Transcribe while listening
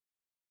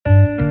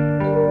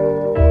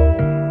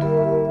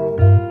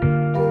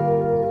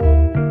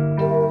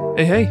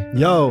Hey, hey.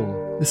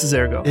 Yo. This is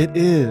Ergo. It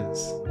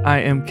is.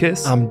 I am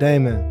Kiss. I'm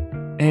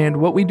Damon. And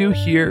what we do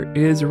here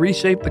is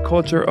reshape the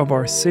culture of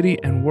our city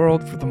and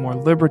world for the more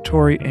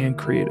liberatory and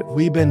creative.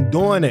 We've been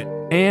doing it.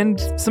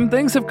 And some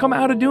things have come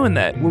out of doing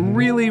that. We're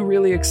really,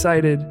 really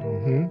excited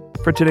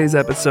for today's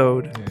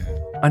episode,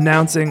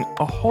 announcing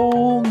a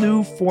whole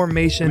new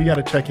formation. We got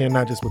to check in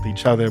not just with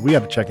each other. We got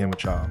to check in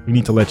with y'all. We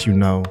need to let you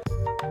know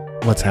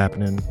what's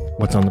happening,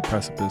 what's on the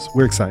precipice.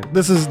 We're excited.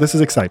 This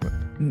is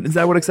excitement. Is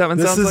that what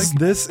excitement sounds like?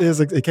 This is,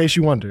 in case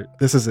you wondered,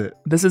 this is it.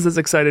 This is as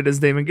excited as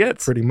Damon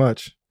gets. Pretty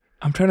much.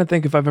 I'm trying to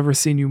think if I've ever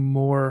seen you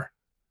more.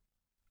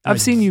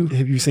 I've seen you.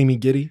 Have you seen me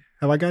giddy?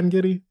 Have I gotten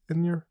giddy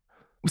in your?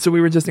 So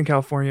we were just in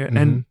California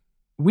and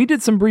we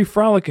did some brief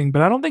frolicking,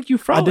 but I don't think you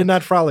frolicked. I did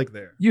not frolic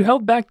there. You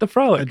held back the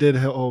frolic. I did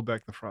hold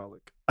back the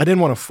frolic. I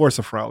didn't want to force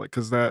a frolic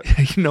because that.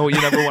 You know, you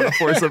never want to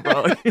force a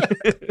frolic.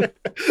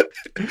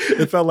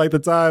 It felt like the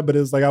time, but it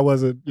was like I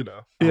wasn't,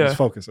 I was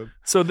focusing.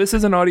 So this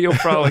is an audio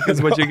frolic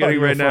is what you're getting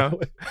right now.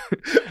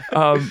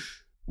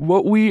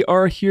 What we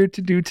are here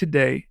to do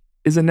today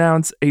is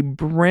announce a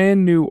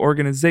brand new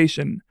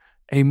organization,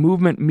 a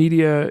movement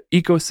media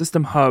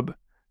ecosystem hub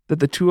that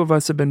the two of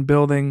us have been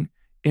building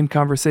in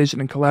conversation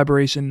and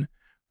collaboration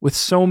with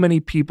so many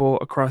people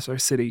across our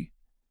city.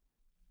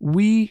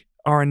 We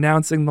are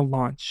announcing the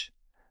launch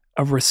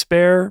of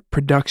Respair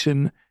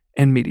Production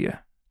and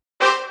Media.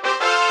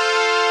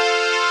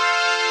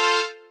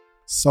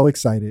 So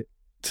excited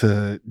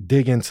to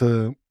dig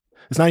into,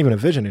 it's not even a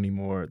vision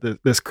anymore,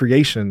 this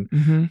creation.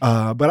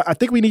 But I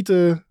think we need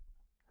to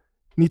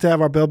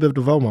have our Belle Biv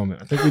DeVoe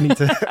moment. I think we need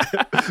to,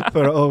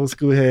 for the old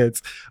school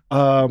heads,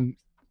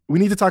 we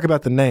need to talk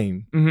about the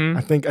name.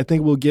 I think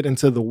we'll get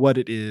into the what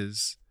it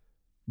is.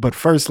 But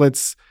first,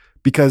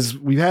 because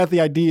we've had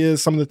the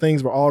ideas, some of the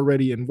things were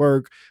already in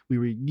work. We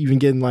were even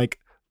getting like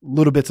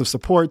little bits of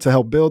support to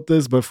help build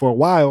this. But for a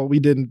while, we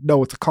didn't know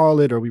what to call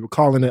it, or we were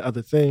calling it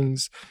other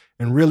things.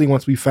 And really,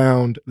 once we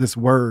found this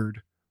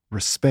word,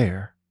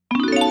 Respair,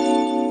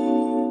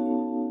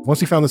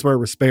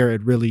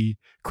 it really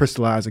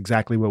crystallized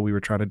exactly what we were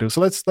trying to do.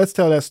 So let's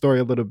tell that story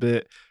a little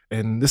bit.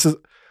 And this is,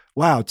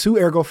 wow, two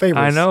Ergo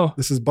favorites. I know.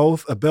 This is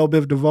both a Belle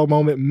Biv DeVoe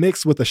moment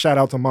mixed with a shout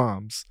out to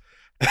moms.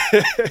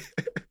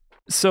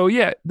 So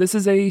yeah, this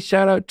is a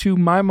shout out to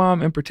my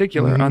mom in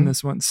particular on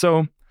this one.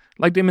 So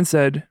like Damon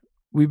said,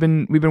 we've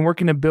been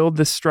working to build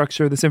this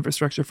structure, this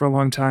infrastructure for a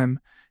long time.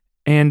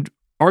 And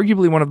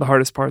arguably one of the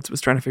hardest parts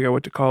was trying to figure out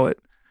what to call it.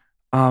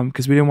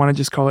 Because we didn't want to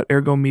just call it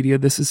Ergo Media.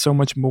 This is so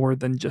much more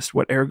than just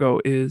what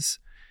Ergo is.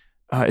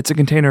 It's a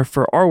container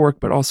for our work,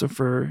 but also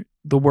for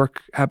the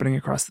work happening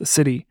across the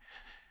city.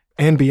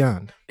 And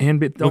beyond. We're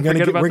going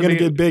to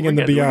get big in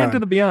the beyond. We're into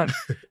the beyond.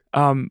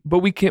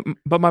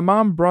 But my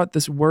mom brought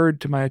this word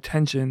to my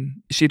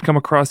attention. She'd come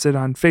across it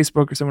on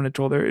Facebook or someone had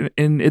told her.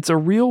 And it's a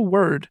real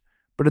word,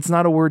 but it's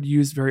not a word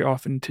used very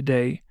often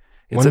today.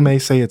 One may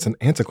say it's an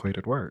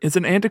antiquated word. It's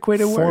an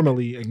antiquated word.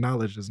 Formally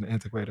acknowledged as an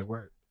antiquated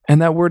word.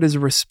 And that word is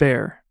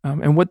Respair.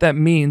 And what that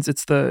means,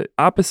 it's the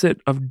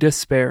opposite of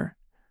despair.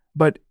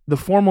 But the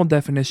formal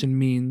definition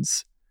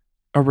means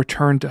a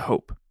return to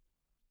hope.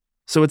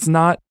 So it's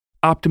not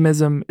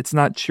optimism. It's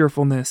not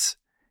cheerfulness.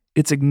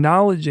 It's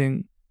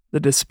acknowledging the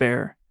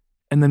despair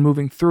and then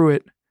moving through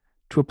it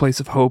to a place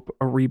of hope,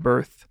 a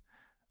rebirth,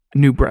 a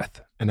new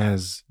breath. And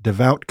as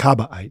devout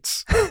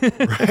Kabbaites,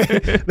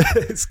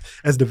 right?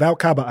 as devout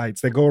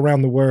Kabbaites that go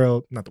around the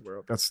world, not the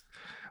world,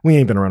 we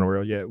ain't been around the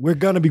world yet. We're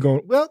going to be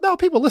going, well, no,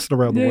 people listen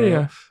around the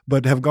world,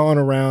 but have gone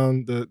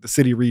around the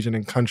city, region,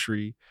 and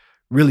country,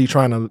 really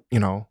trying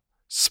to,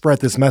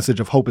 spread this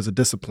message of hope as a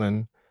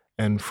discipline,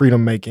 and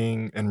freedom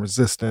making and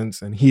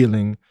resistance and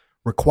healing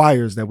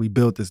requires that we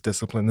build this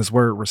discipline, this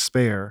word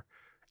Respair,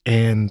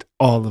 and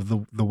all of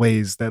the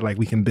ways that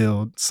we can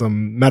build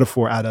some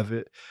metaphor out of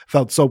it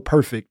felt so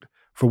perfect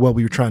for what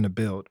we were trying to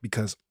build,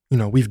 because,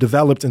 we've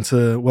developed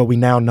into what we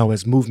now know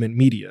as movement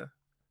media.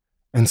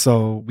 And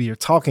so we are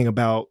talking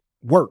about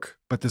work,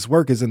 but this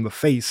work is in the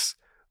face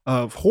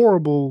of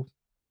horrible,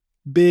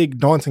 big,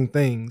 daunting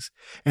things.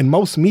 And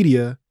most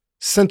media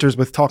centers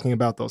with talking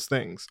about those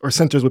things, or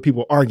centers with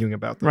people arguing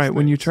about those things.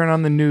 When you turn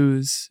on the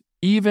news,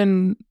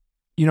 even,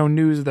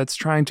 news that's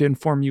trying to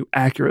inform you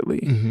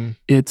accurately,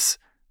 it's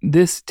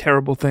this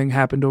terrible thing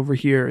happened over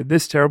here,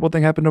 this terrible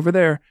thing happened over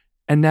there,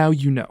 and now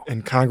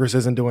And Congress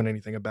isn't doing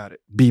anything about it.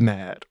 Be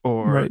mad,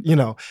 or,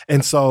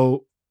 And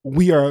so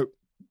we are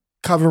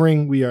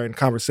covering, we are in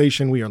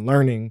conversation, we are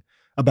learning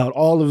about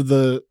all of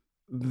the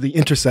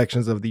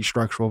intersections of these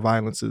structural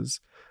violences.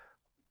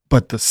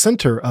 But the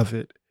center of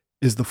it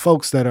is the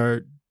folks that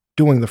are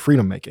doing the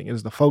freedom making. It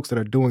is the folks that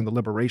are doing the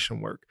liberation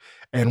work.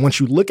 And once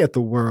you look at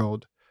the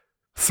world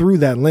through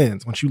that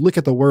lens, once you look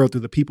at the world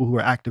through the people who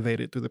are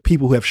activated, through the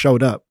people who have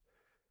showed up,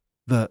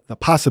 the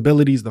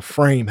possibilities, the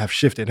frame have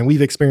shifted. And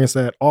we've experienced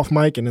that off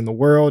mic and in the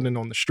world and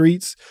on the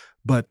streets.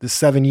 But the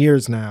 7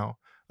 years now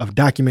of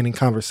documenting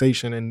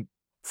conversation and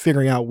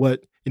figuring out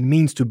what it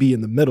means to be in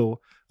the middle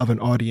of an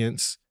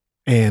audience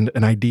and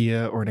an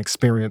idea or an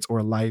experience or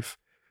a life,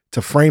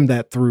 to frame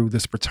that through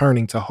this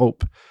returning to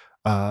hope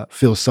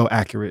feels so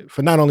accurate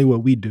for not only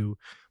what we do,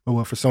 but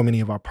what for so many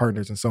of our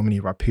partners and so many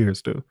of our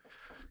peers do.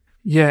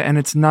 Yeah, and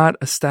it's not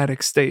a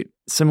static state,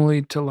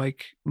 similarly to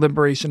like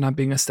liberation not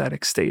being a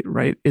static state,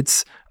 right?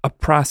 It's a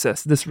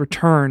process. This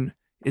return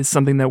is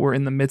something that we're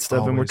in the midst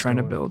of and we're trying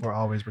to build. We're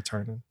always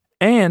returning.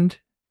 And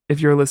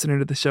if you're listening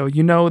to the show,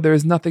 you know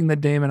there's nothing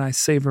that Dame and I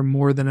savor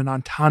more than an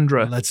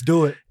entendre. Let's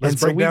do it. Let's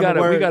break down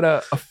the word. We got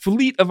a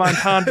fleet of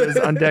entendres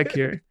on deck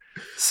here.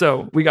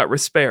 So we got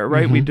Respair,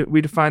 right? Mm-hmm. We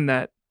define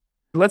that.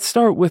 Let's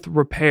start with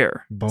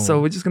repair. Boom.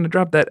 So we're just going to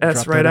drop that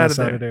S right out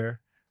of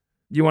there.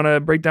 You want to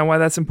break down why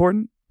that's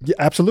important? Yeah,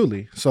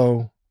 absolutely.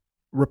 So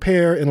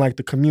repair in like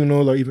the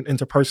communal or even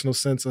interpersonal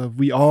sense of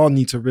we all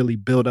need to really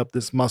build up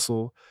this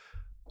muscle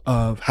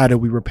of how do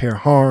we repair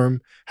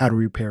harm, how do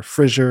we repair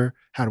fissure,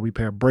 how do we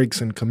repair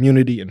breaks in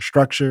community and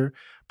structure.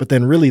 But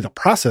then really the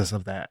process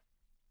of that,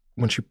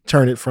 once you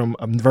turn it from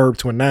a verb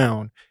to a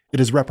noun, it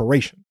is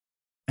reparation.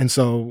 And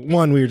so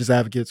one, we're just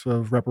advocates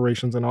of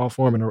reparations in all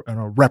form, and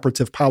a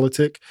reparative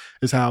politic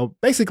is how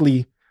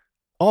basically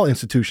all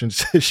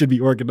institutions should be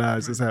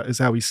organized, is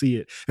how we see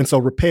it. And so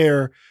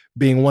repair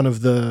being one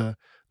of the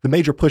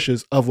major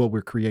pushes of what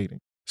we're creating.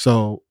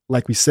 So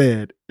like we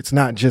said, it's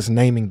not just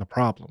naming the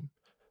problem.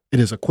 It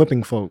is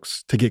equipping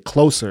folks to get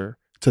closer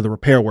to the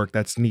repair work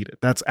that's needed.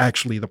 That's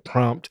actually the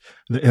prompt,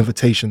 the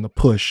invitation, the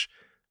push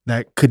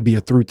that could be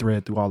a through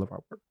thread through all of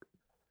our work.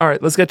 All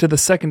right, let's get to the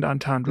second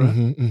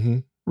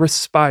entendre.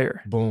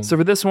 Respire. Boom. So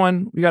for this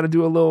one, we got to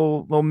do a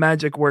little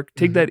magic work.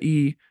 Take that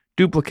E,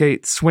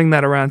 duplicate, swing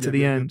that around to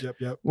the end.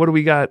 Yep. What do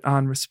we got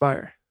on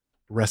Respire?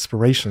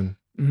 Respiration.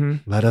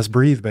 Let us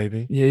breathe,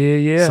 baby.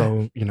 Yeah.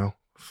 So,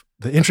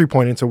 the entry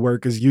point into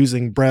work is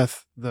using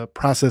breath, the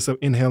process of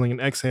inhaling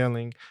and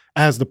exhaling,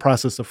 as the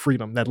process of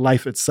freedom. That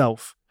life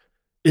itself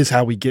is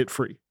how we get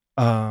free.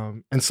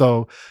 And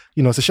so,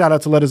 it's a shout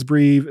out to Let Us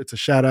Breathe. It's a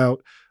shout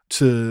out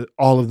to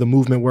all of the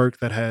movement work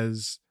that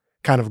has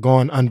kind of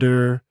gone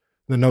under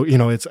the note.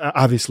 It's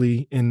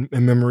obviously in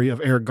memory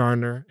of Eric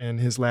Garner and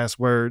his last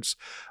words.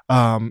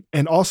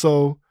 And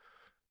also,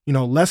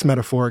 less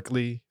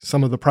metaphorically,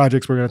 some of the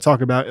projects we're going to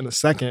talk about in a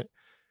second,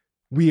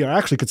 we are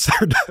actually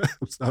concerned.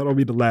 I don't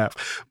mean to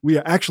laugh. We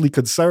are actually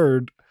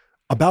concerned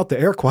about the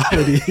air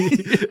quality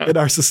in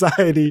our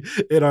society,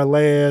 in our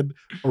land,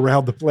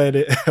 around the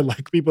planet.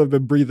 Like people have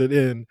been breathing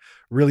in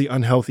really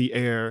unhealthy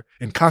air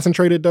in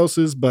concentrated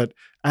doses, but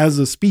as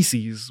a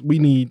species, we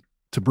need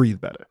to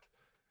breathe better.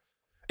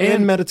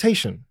 And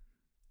meditation.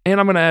 And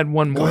I'm going to add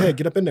one more. Go ahead,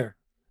 get up in there.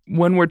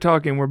 When we're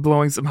talking, we're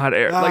blowing some hot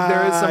air. Like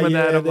there is some of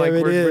that of like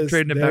we're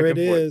trading it back and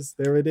forth.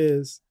 There it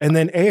is. And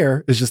then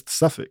air is just the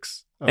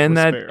suffix. And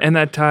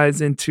that ties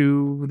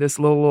into this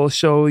little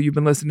show you've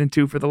been listening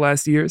to for the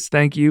last years.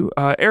 Thank you,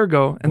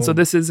 Ergo. And so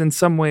this is in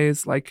some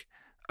ways like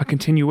a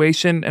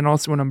continuation and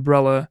also an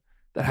umbrella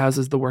that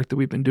houses the work that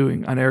we've been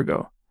doing on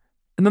Ergo.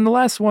 And then the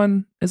last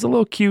one is a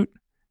little cute,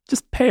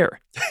 just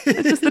pair.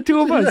 It's just the two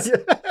of us.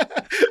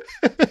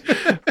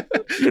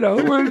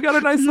 We've got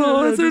a nice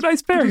it's a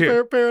nice pair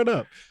here. Pair it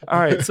up. All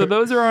right, so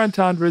those are our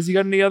entendres. You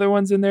got any other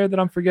ones in there that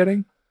I'm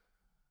forgetting?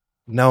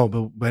 No,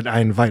 but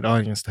I invite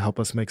audience to help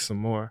us make some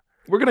more.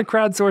 We're going to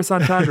crowdsource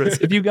entendres.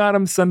 If you got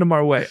them, send them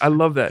our way. I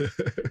love that.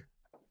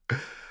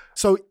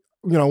 So,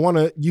 I want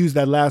to use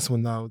that last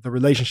one, though, the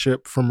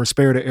relationship from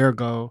Respair to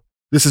Ergo.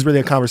 This is really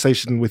a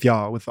conversation with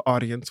y'all, with the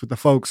audience, with the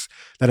folks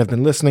that have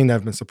been listening, that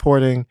have been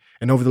supporting.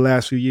 And over the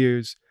last few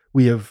years,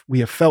 we have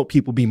felt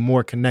people be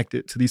more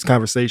connected to these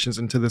conversations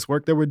and to this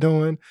work that we're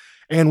doing.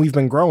 And we've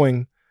been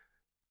growing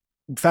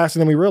faster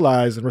than we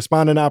realize and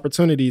responding to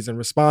opportunities and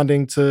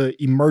responding to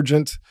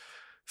emergent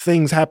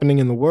things happening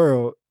in the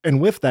world. And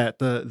with that,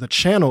 the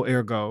channel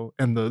Ergo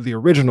and the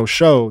original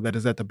show that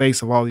is at the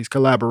base of all these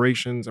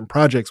collaborations and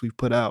projects we've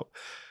put out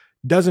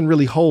doesn't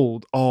really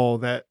hold all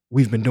that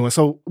we've been doing.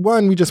 So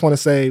one, we just want to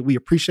say we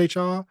appreciate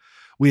y'all.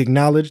 We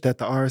acknowledge that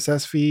the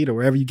RSS feed or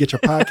wherever you get your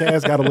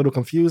podcast got a little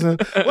confusing.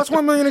 What's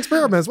 1 Million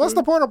Experiments? What's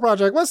the Portal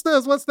Project? What's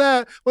this? What's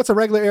that? What's a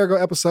regular Ergo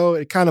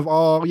episode? It kind of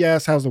all,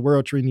 yes, how's the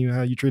world treating you?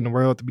 How you treating the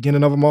world at the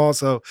beginning of them all?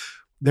 So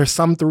there's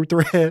some through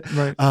thread,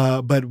 right.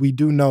 But we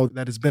do know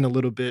that it's been a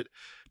little bit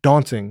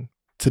daunting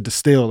to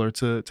distill or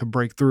to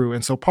break through.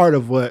 And so part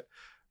of what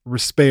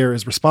Respair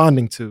is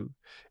responding to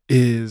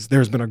is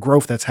there's been a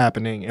growth that's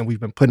happening and we've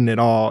been putting it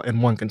all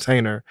in one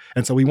container.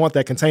 And so we want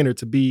that container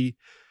to be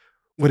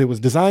what it was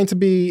designed to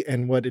be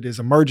and what it is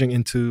emerging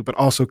into, but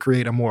also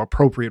create a more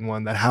appropriate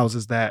one that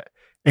houses that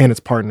and its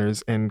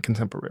partners and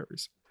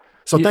contemporaries.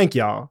 So thank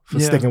y'all for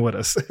sticking with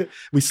us.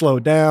 We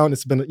slowed down.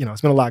 It's been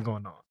a lot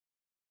going on.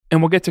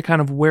 And we'll get to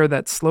kind of where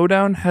that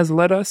slowdown has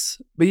led us.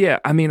 But yeah,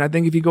 I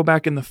think if you go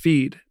back in the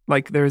feed,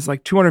 like there's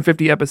like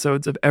 250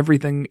 episodes of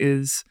everything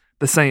is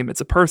the same.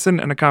 It's a person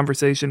and a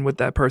conversation with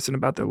that person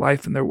about their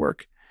life and their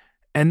work.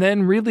 And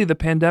then really the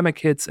pandemic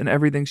hits and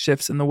everything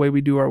shifts in the way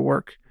we do our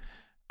work.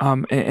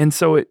 And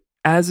so it,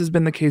 as has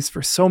been the case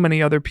for so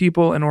many other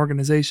people and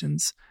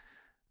organizations,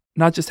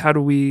 not just how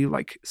do we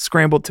like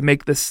scramble to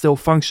make this still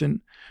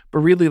function, but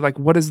really like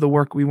what is the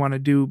work we want to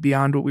do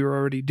beyond what we were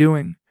already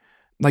doing?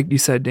 Like you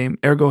said, Dame,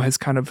 Ergo has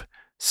kind of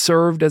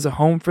served as a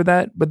home for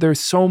that, but there's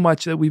so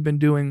much that we've been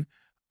doing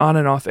on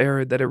and off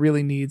air that it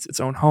really needs its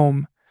own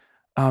home.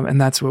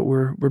 And that's what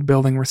we're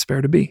building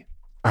Respair to be.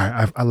 All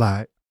right, I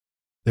lied.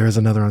 There is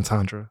another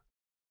entendre.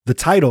 The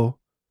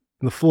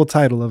full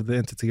title of the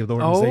entity of the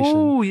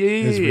organization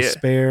is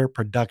Respair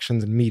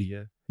Productions and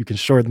Media. You can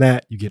shorten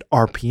that, you get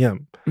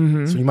RPM.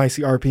 Mm-hmm. So you might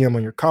see RPM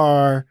on your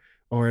car,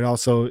 or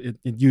it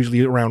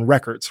usually around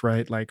records,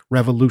 right? Like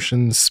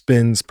revolution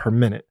spins per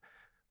minute.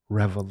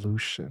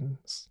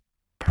 Revolutions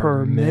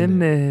per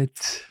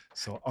minute.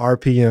 So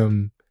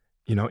RPM,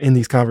 in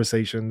these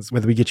conversations,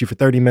 whether we get you for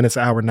 30 minutes,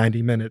 an hour,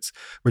 90 minutes,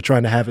 we're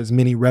trying to have as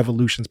many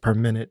revolutions per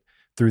minute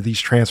through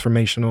these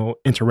transformational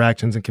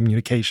interactions and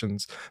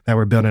communications that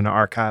we're building an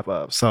archive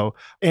of. So,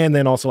 and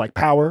then also like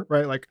power,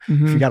 right? Like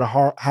if you got a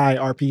high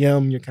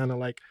RPM, you're kind of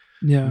like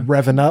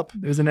revving up.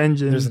 There's an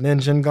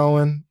engine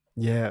going.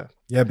 Yeah,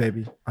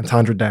 baby.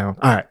 Entendre down.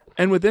 All right.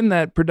 And within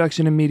that,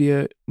 production and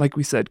media, like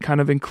we said, kind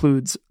of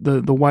includes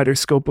the wider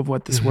scope of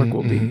what this work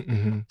will be.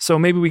 So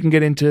maybe we can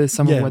get into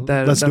some of what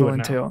that'll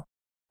entail. Now.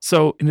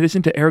 So in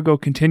addition to Ergo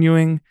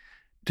continuing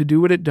to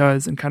do what it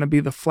does and kind of be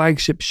the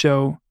flagship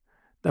show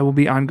that will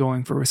be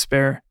ongoing for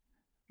Respair,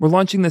 we're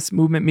launching this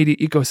Movement Media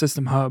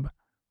Ecosystem Hub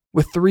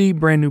with 3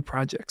 brand new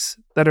projects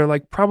that are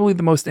like probably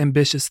the most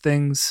ambitious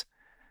things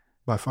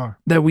by far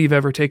that we've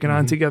ever taken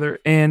on together.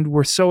 And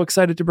we're so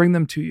excited to bring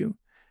them to you.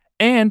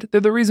 And they're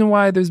the reason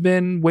why there's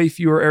been way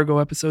fewer Ergo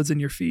episodes in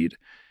your feed,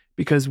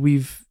 because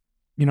we've,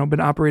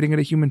 been operating at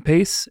a human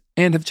pace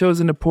and have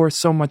chosen to pour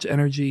so much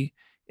energy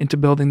into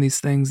building these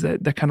things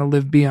that kind of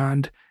live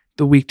beyond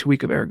the week to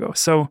week of Ergo.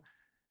 So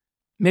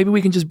maybe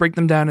we can just break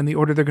them down in the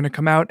order they're going to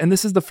come out. And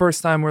this is the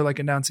first time we're like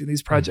announcing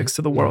these projects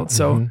to the world.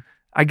 So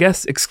I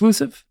guess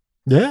exclusive.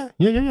 Yeah.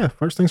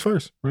 First things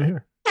first, right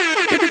here. All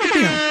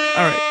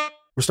right.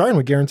 We're starting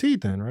with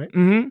Guaranteed then, right?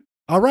 Mm-hmm.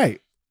 All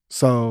right.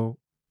 So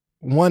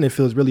one, it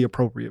feels really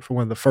appropriate for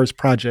one of the first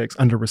projects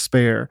under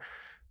Respair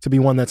to be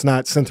one that's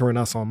not centering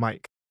us on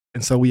Mike.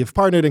 And so we have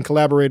partnered and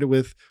collaborated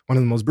with one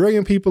of the most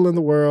brilliant people in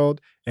the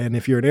world. And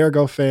if you're an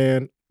Ergo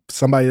fan,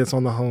 somebody that's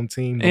on the home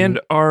team.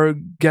 And our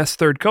guest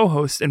third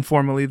co-host,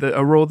 informally,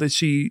 a role that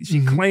she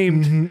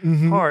claimed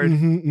hard.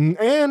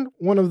 And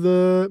one of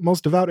the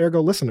most devout Ergo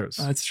listeners.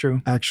 That's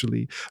true.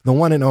 Actually, the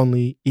one and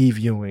only Eve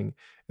Ewing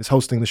is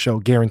hosting the show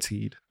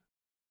Guaranteed.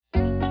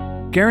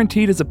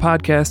 Guaranteed is a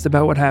podcast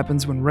about what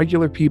happens when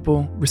regular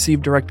people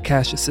receive direct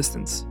cash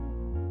assistance,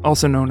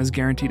 also known as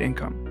guaranteed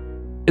income.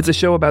 It's a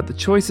show about the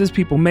choices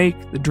people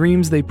make, the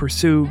dreams they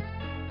pursue,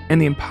 and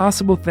the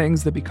impossible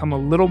things that become a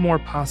little more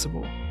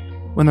possible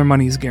when their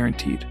money is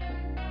guaranteed.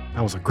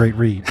 That was a great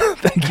read.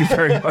 Thank you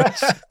very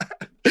much.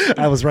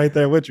 I was right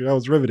there with you. I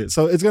was riveted.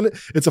 So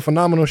it's a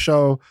phenomenal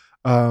show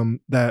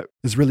that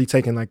is really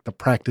taking like the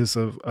practice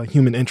of a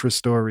human interest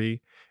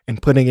story and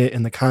putting it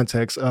in the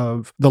context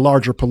of the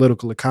larger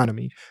political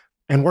economy.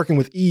 And working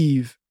with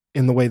Eve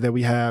in the way that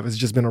we have has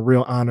just been a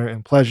real honor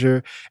and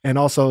pleasure. And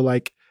also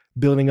like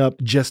building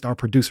up just our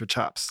producer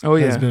chops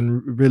has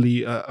been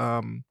really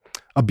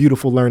a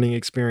beautiful learning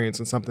experience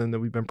and something that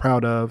we've been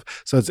proud of.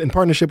 So it's in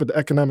partnership with the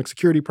Economic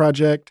Security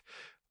Project.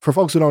 For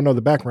folks who don't know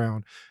the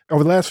background,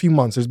 over the last few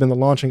months, there's been the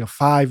launching of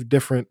 5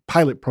 different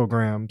pilot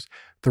programs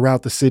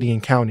throughout the city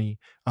and county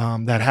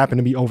that happen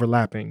to be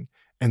overlapping.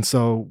 And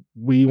so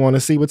we want to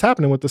see what's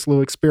happening with this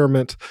little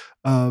experiment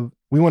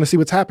we want to see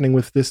what's happening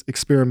with this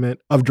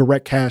experiment of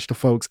direct cash to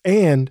folks.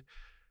 And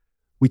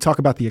we talk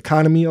about the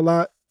economy a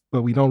lot,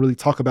 but we don't really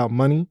talk about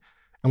money.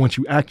 And once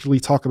you actually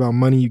talk about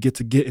money, you get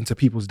into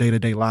people's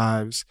day-to-day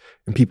lives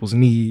and people's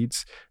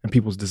needs and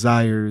people's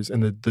desires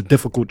and the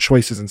difficult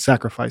choices and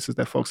sacrifices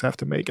that folks have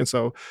to make. And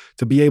so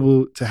to be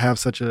able to have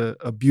such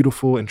a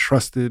beautiful and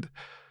trusted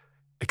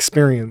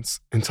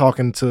experience and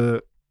talking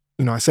to,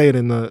 I say it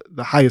in the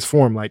highest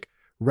form, like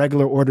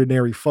regular,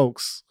 ordinary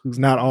folks who's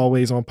not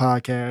always on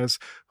podcasts,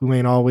 who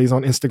ain't always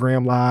on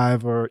Instagram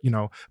Live or,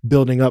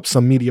 building up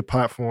some media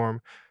platform,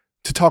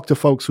 to talk to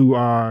folks who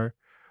are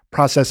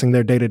processing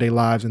their day-to-day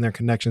lives and their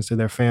connections to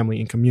their family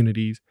and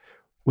communities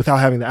without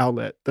having the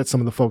outlet that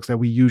some of the folks that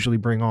we usually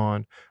bring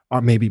on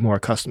are maybe more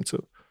accustomed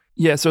to.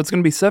 Yeah, so it's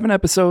going to be 7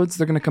 episodes.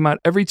 They're going to come out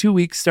every 2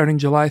 weeks starting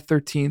July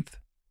 13th.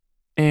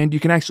 And you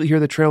can actually hear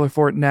the trailer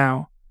for it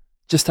now.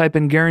 Just type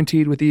in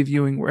Guaranteed with Eve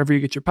Ewing wherever you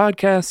get your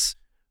podcasts,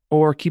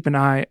 or keep an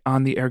eye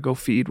on the Ergo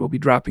feed. We'll be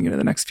dropping it in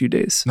the next few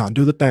days. No,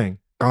 do the thing.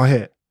 Go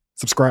ahead.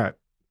 Subscribe.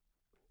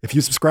 If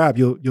you subscribe,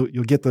 you'll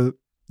get them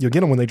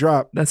when they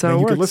drop. That's how it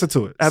works. You can listen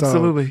to it.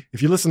 Absolutely. So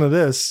if you listen to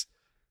this,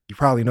 you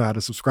probably know how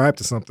to subscribe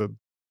to something.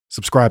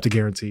 Subscribe to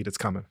Guaranteed. It's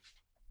coming.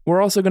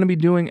 We're also going to be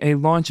doing a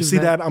launch event. See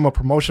that? I'm a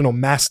promotional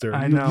master.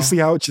 I know. You see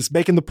how it's just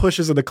making the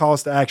pushes and the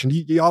calls to action.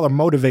 Y'all are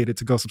motivated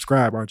to go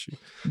subscribe, aren't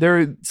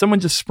you?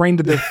 Someone just sprained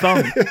their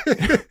thumb.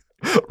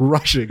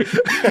 Rushing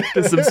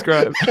to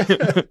subscribe.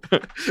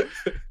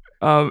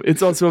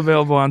 It's also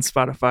available on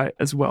Spotify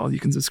as well. You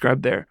can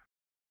subscribe there.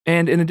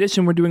 And in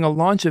addition, we're doing a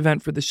launch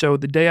event for the show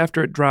the day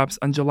after it drops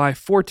on July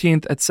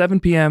 14th at 7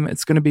 p.m.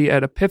 It's going to be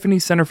at Epiphany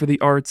Center for the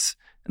Arts.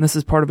 And this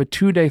is part of a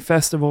 2-day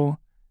festival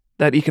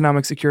that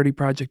Economic Security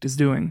Project is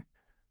doing.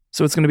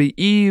 So it's going to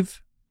be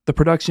Eve, the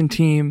production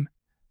team,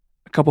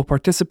 a couple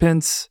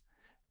participants,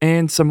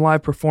 and some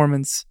live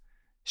performance,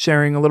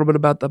 sharing a little bit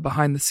about the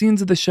behind the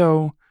scenes of the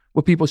show,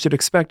 what people should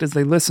expect as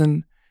they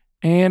listen,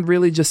 and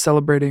really just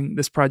celebrating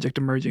this project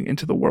emerging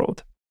into the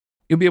world.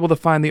 You'll be able to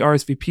find the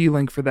RSVP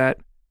link for that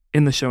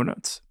in the show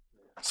notes.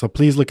 So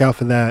please look out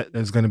for that.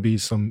 There's going to be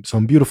some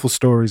beautiful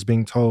stories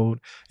being told.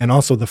 And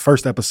also the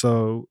first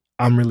episode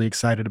I'm really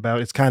excited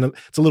about. It's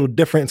a little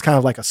different. It's kind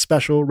of like a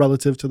special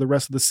relative to the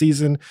rest of the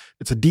season.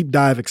 It's a deep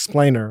dive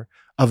explainer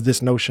of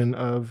this notion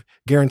of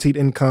guaranteed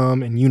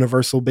income and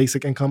universal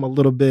basic income a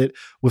little bit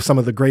with some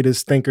of the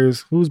greatest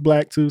thinkers, who's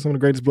Black too, some of the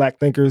greatest Black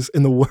thinkers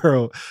in the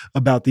world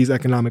about these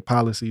economic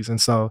policies.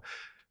 And so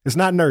it's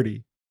not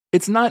nerdy.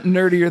 It's not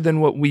nerdier than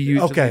what we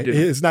usually do.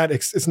 It's not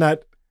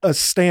a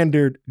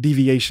standard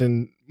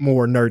deviation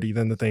more nerdy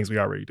than the things we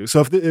already do.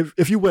 So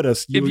if you're with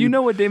us, if you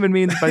know what Damon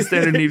means by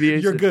standard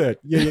deviation, you're good.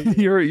 Yeah.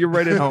 You're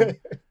right at home.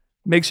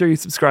 Make sure you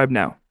subscribe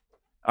now.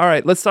 All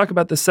right, let's talk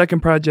about the second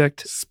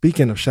project.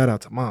 Speaking of shout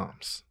out to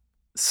moms.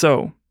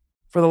 So,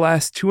 for the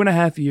last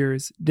 2.5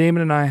 years,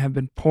 Damon and I have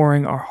been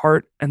pouring our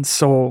heart and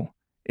soul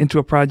into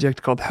a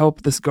project called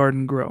Help This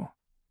Garden Grow.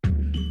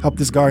 Help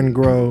This Garden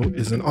Grow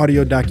is an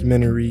audio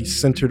documentary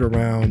centered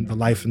around the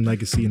life and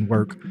legacy and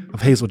work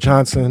of Hazel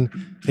Johnson.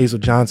 Hazel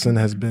Johnson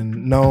has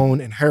been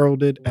known and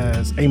heralded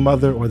as a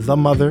mother or the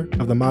mother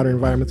of the modern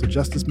environmental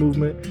justice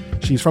movement.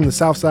 She's from the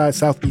south side,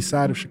 southeast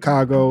side of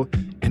Chicago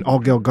in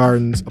Altgeld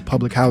Gardens, a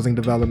public housing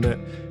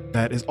development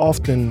that is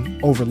often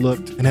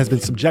overlooked and has been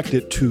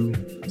subjected to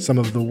some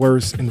of the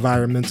worst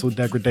environmental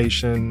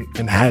degradation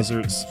and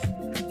hazards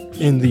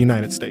in the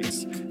United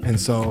States. And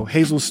so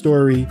Hazel's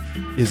story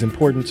is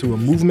important to a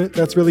movement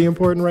that's really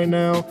important right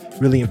now,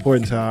 really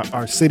important to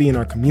our city and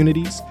our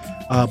communities.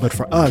 But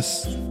for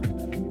us,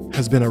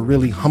 has been a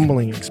really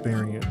humbling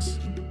experience,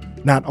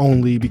 not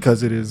only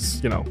because it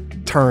is,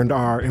 turned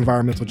our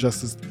environmental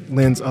justice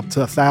lens up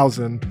to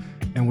 1,000,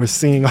 and we're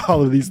seeing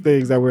all of these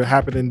things that were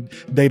happening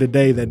day to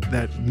day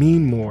that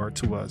mean more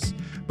to us,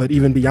 but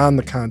even beyond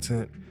the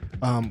content,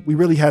 we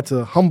really had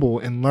to humble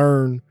and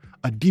learn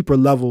a deeper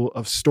level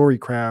of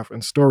storycraft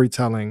and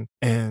storytelling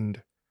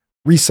and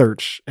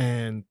research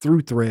and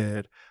through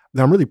thread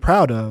that I'm really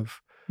proud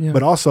of,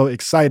 but also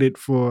excited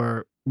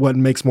for what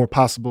makes more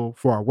possible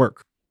for our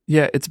work.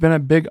 Yeah, it's been a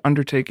big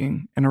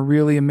undertaking and a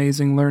really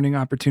amazing learning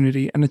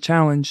opportunity and a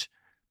challenge,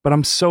 but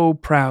I'm so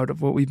proud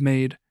of what we've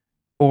made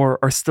or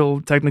are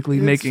still technically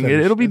making.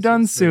 It'll be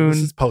done soon. This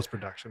is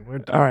post-production. We're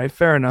done. All right,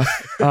 fair enough.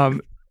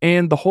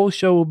 And the whole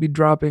show will be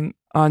dropping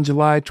on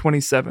July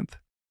 27th.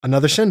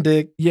 Another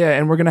shindig. Yeah,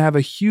 and we're going to have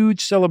a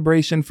huge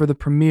celebration for the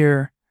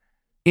premiere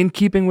in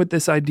keeping with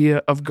this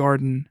idea of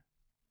garden.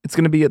 It's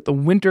going to be at the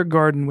Winter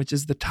Garden, which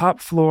is the top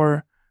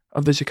floor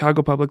of the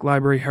Chicago Public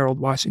Library Harold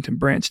Washington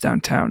branch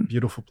downtown.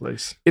 Beautiful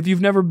place. If you've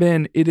never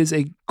been, it is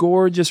a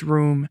gorgeous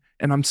room,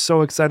 and I'm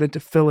so excited to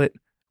fill it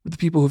with the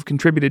people who've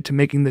contributed to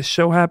making this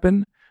show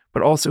happen,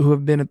 but also who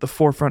have been at the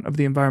forefront of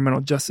the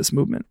environmental justice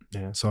movement.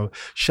 Yeah, so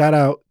shout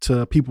out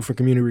to People for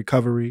Community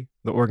Recovery,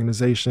 the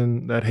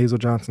organization that Hazel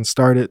Johnson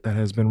started that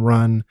has been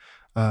run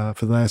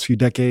for the last few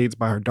decades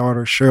by her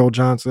daughter, Cheryl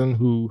Johnson,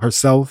 who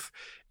herself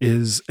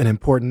is an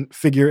important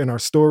figure in our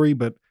story,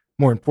 but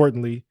more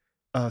importantly,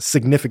 a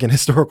significant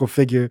historical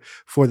figure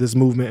for this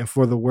movement and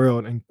for the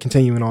world, and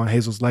continuing on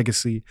Hazel's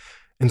legacy.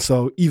 And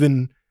so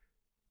even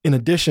in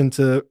addition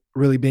to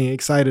really being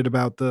excited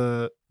about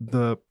the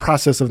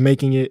process of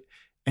making it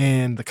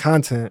and the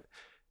content,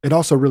 it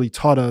also really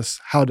taught us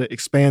how to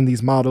expand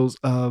these models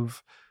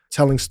of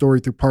telling story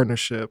through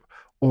partnership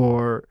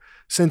or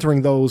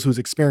centering those whose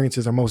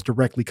experiences are most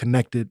directly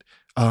connected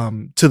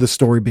to the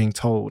story being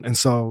told. And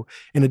so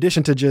in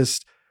addition to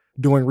just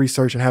doing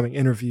research and having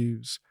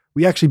interviews,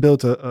 we actually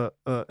built an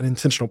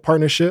intentional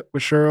partnership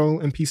with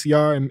Cheryl and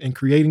PCR in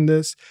creating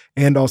this,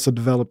 and also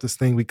developed this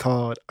thing we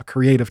called a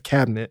creative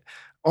cabinet,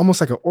 almost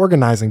like an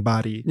organizing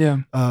body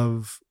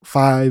of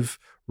 5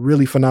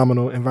 really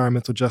phenomenal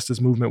environmental justice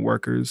movement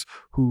workers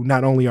who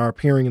not only are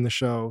appearing in the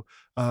show,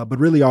 but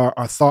really are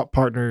thought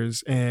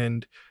partners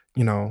and,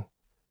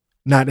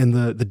 not in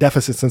the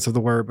deficit sense of the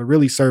word, but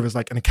really serve as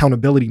like an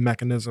accountability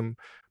mechanism,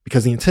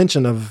 because the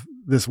intention of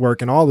this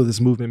work and all of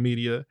this movement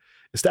media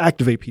is to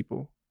activate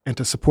people and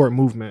to support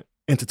movement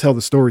and to tell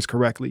the stories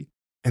correctly.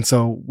 And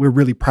so we're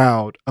really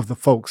proud of the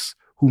folks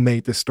who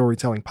made this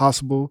storytelling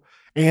possible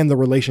and the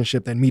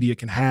relationship that media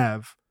can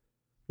have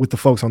with the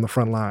folks on the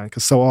front line,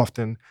 because so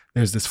often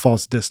there's this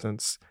false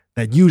distance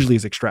that usually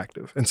is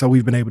extractive. And so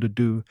we've been able to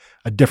do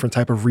a different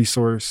type of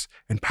resource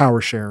and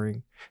power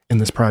sharing in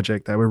this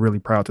project that we're really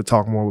proud to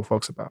talk more with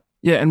folks about.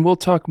 Yeah, and we'll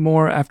talk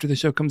more after the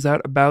show comes out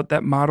about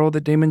that model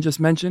that Damon just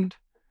mentioned.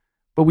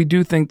 But we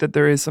do think that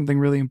there is something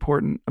really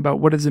important about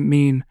what does it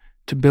mean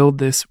to build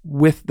this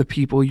with the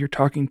people you're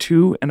talking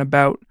to and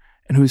about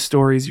and whose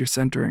stories you're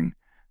centering,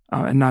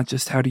 and not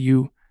just how do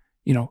you,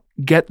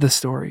 get the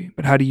story,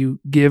 but how do you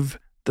give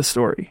the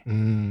story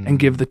and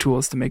give the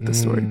tools to make the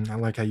story. I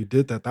like how you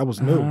did that. That was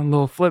new. A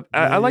little flip.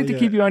 I like to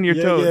keep you on your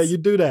toes. Yeah, you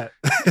do that.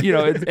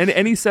 In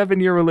any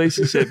 7-year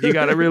relationship, you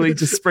got to really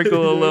just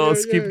sprinkle a little,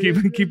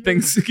 keep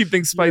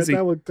things spicy. Yeah,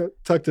 that would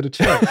tuck to the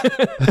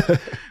chest.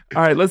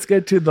 All right, let's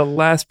get to the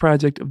last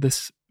project of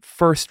this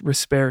first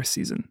Respair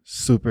season.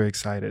 Super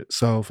excited.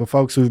 So for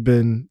folks who've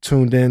been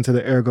tuned in to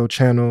the Ergo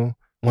channel,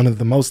 one of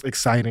the most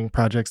exciting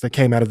projects that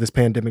came out of this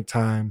pandemic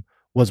time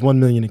was 1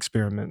 Million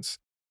Experiments.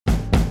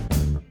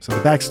 So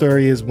the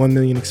backstory is 1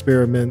 Million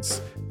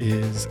Experiments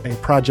is a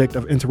project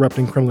of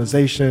interrupting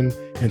criminalization.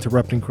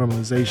 Interrupting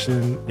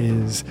criminalization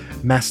is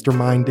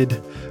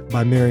masterminded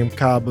by Miriam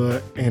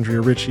Kaba,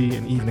 Andrea Ritchie,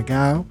 and Eve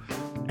Nagao.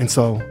 And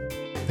so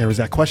there was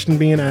that question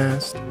being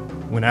asked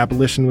when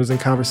abolition was in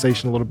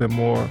conversation a little bit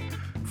more.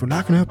 If we're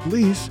not going to have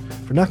police,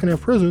 if we're not going to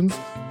have prisons,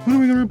 what are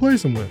we going to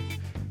replace them with?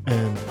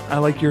 And I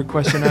like your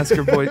question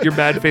asker voice, your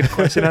bad faith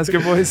question asker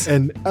voice.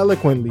 And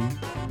eloquently,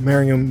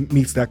 Miriam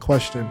meets that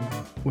question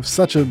with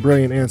such a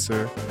brilliant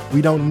answer.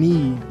 We don't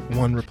need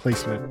one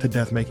replacement to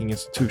death-making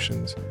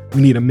institutions.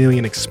 We need 1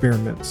 million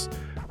experiments.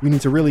 We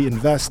need to really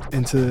invest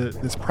into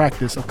this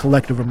practice of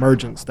collective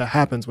emergence that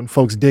happens when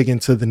folks dig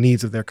into the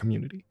needs of their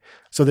community.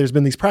 So there's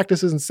been these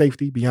practices in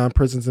safety beyond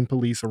prisons and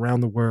police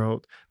around the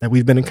world that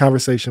we've been in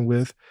conversation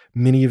with.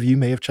 Many of you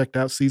may have checked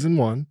out season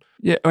 1.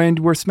 Yeah, and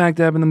we're smack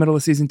dab in the middle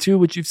of season 2,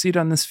 which you've seen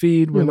on this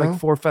feed. We're like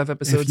 4 or 5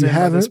 episodes in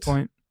at this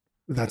point.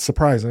 That's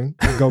surprising.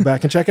 Go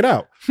back and check it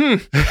out.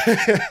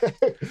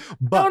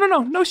 But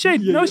no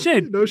shade. No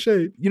shade.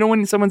 You know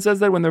when someone says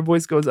that, when their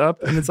voice goes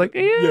up and it's like,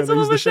 it's a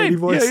little bit shady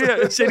voice.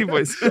 Yeah, shady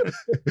voice.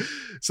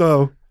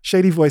 So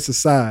shady voice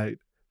aside,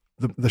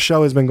 the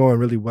show has been going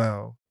really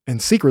well.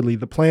 And secretly,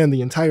 the plan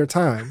the entire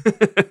time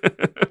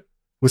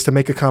was to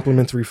make a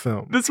complimentary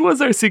film. This was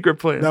our secret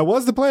plan. That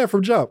was the plan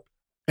from jump.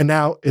 And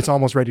now it's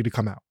almost ready to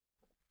come out.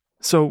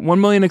 So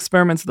 1 Million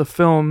Experiments, the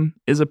film,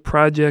 is a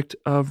project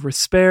of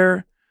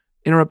Respair,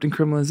 Interrupting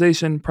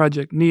Criminalization,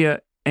 Project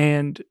NIA,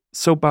 and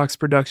Soapbox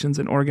Productions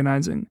and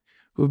Organizing,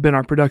 who have been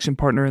our production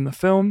partner in the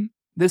film.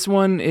 This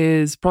one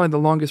is probably the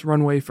longest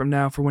runway from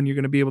now for when you're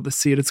going to be able to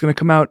see it. It's going to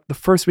come out the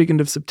first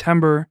weekend of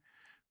September.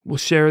 We'll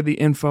share the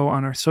info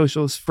on our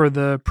socials for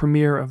the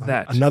premiere of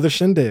that. Another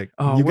shindig.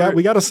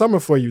 We got a summer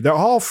for you. They're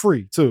all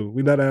free too.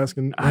 We're not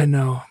asking. I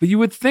know, but you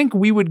would think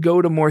we would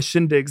go to more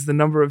shindigs. The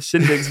number of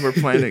shindigs we're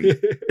planning.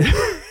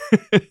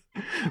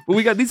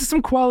 But these are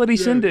some quality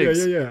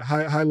shindigs. Yeah.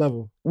 High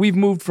level. We've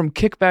moved from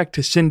kickback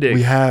to shindig.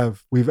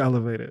 We've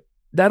elevated.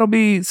 That'll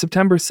be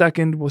September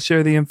 2nd. We'll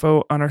share the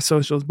info on our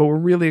socials, but we're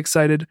really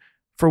excited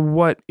for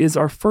what is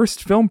our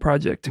first film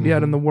project to be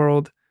out in the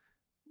world.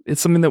 It's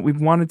something that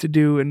we've wanted to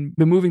do and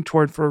been moving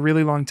toward for a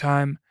really long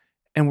time.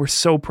 And we're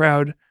so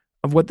proud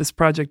of what this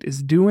project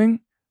is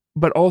doing,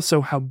 but also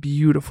how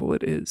beautiful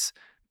it is.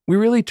 We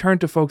really turned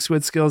to folks who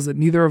had skills that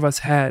neither of us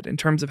had in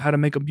terms of how to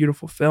make a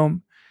beautiful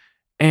film.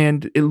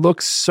 And it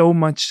looks so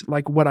much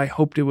like what I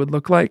hoped it would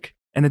look like.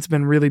 And it's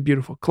been really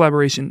beautiful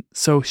collaboration.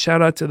 So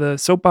shout out to the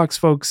Soapbox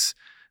folks,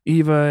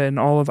 Eva and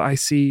all of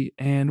IC.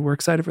 And we're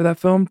excited for that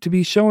film to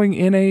be showing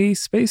in a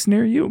space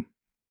near you.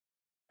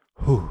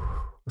 Whew.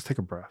 Let's take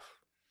a breath.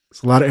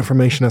 It's a lot of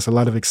information. That's a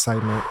lot of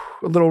excitement.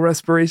 A little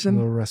respiration.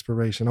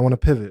 I want to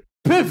pivot.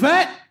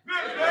 Pivot!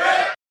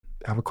 I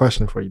have a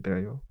question for you,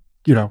 Daniel.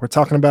 We're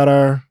talking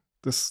about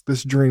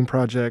this dream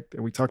project,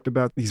 and we talked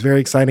about these very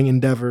exciting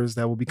endeavors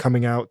that will be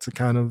coming out to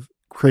kind of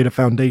create a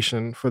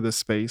foundation for this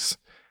space.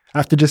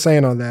 After just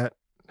saying all that,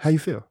 how you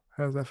feel?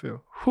 How does that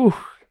feel? Whew.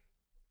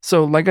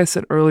 So, like I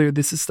said earlier,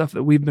 this is stuff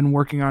that we've been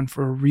working on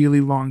for a really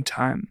long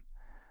time.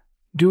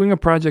 Doing a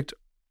project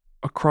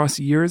across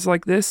years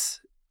like this,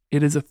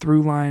 it is a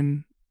through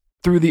line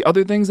through the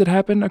other things that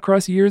happen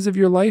across years of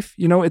your life.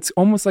 It's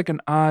almost like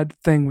an odd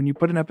thing when you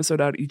put an episode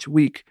out each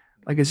week,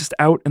 like it's just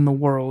out in the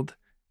world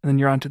and then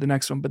you're on to the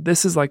next one. But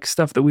this is like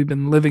stuff that we've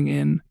been living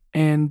in,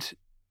 and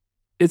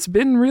it's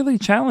been really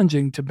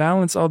challenging to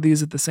balance all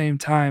these at the same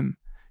time.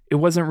 It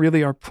wasn't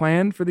really our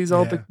plan for these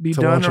all to be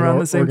done around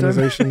the same time.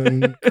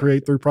 And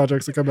create 3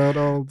 projects that come out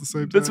all at the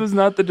same time. This was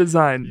not the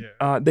design.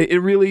 Yeah.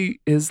 It really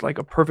is like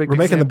a perfect We're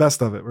making the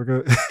best of it. We're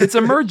good. It's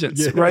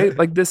emergence, right?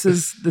 Like this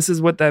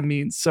is what that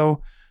means.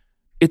 So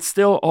it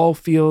still all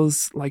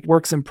feels like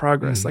works in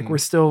progress. Mm-hmm. Like we're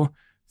still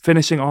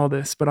finishing all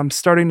this, but I'm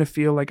starting to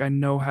feel like I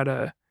know how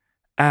to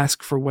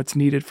ask for what's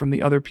needed from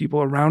the other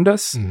people around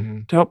us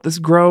to help this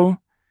grow,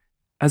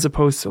 as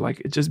opposed to like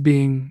it just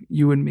being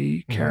you and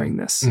me carrying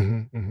this.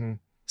 Mm-hmm. Mm-hmm.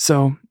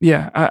 So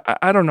yeah,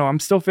 I don't know. I'm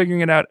still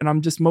figuring it out, and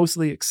I'm just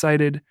mostly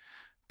excited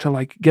to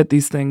like get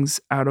these things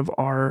out of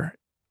our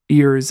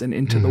ears and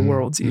into the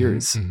world's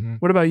ears. Mm-hmm.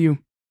 What about you?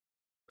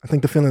 I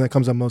think the feeling that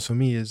comes up most for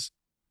me is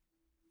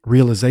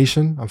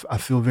realization. I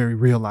feel very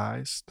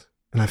realized,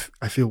 and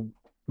I feel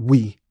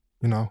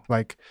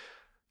like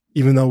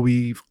even though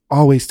we've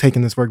always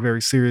taken this work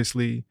very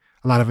seriously,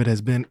 a lot of it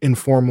has been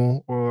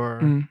informal or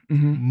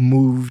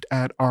moved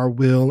at our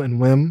will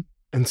and whim.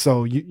 And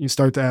so you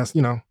start to ask,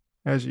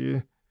 as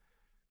you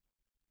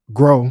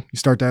grow, you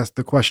start to ask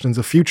the questions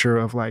of future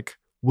of like,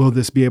 will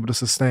this be able to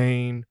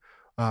sustain?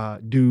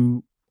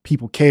 Do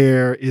people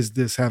care? Is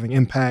this having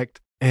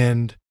impact?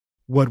 And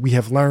what we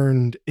have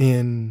learned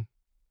in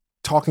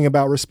talking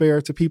about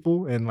Respair to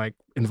people and like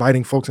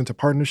inviting folks into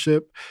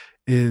partnership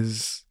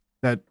is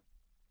that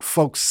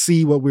folks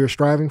see what we're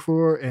striving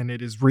for and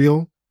it is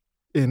real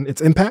in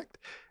its impact.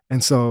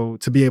 And so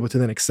to be able to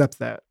then accept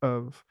that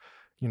of,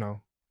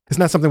 it's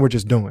not something we're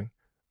just doing,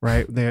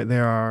 right?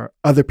 There are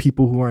other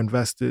people who are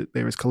invested.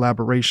 There is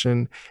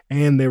collaboration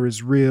and there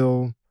is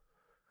real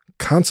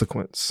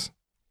consequence,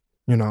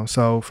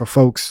 So for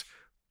folks,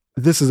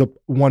 this is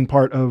one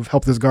part of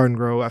Help This Garden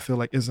Grow, I feel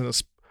like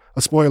isn't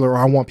a spoiler or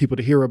I want people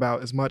to hear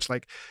about as much.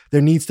 Like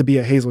there needs to be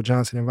a Hazel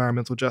Johnson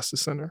Environmental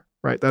Justice Center,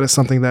 right? That is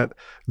something that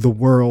the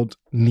world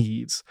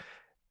needs.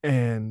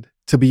 And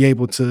to be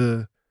able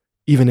to,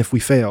 even if we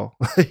fail,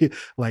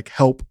 like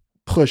help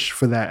push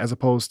for that as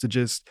opposed to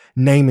just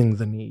naming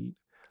the need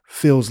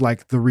feels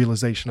like the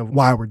realization of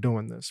why we're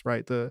doing this,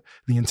 right? The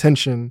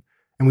intention,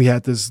 and we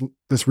had this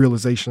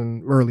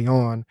realization early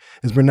on,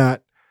 is we're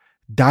not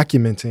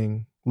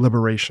documenting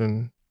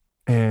liberation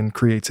and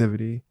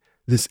creativity.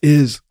 This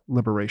is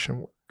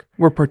liberation work.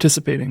 We're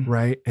participating.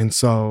 Right? And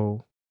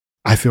so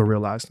I feel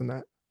realized in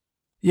that.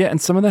 Yeah,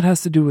 and some of that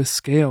has to do with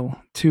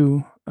scale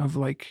too, of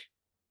like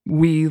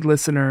we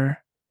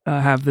listener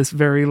have this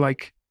very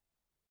like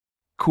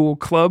cool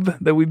club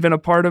that we've been a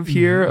part of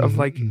here of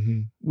like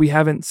we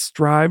haven't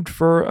strived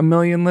for 1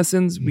 million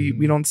listens.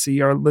 We don't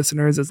see our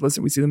listeners as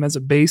we see them as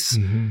a base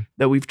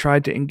that we've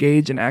tried to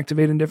engage and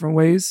activate in different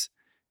ways.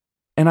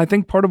 And I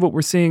think part of what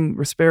we're seeing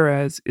Respair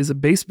as is a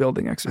base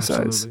building exercise.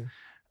 Absolutely.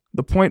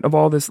 The point of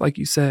all this, like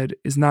you said,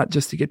 is not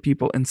just to get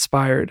people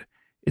inspired.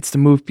 It's to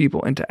move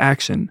people into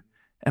action.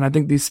 And I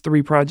think these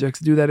 3 projects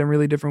do that in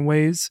really different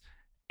ways.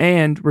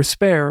 And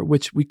Respair,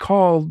 which we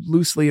call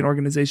loosely an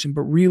organization,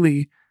 but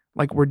really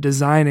like we're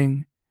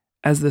designing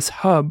as this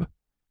hub,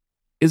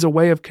 is a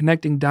way of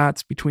connecting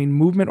dots between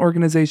movement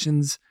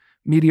organizations,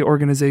 media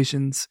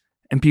organizations,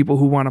 and people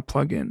who want to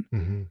plug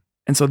in.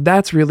 And so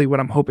that's really what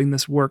I'm hoping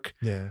this work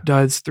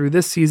does through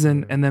this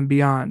season and then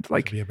beyond.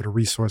 Like to be able to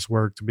resource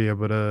work, to be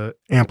able to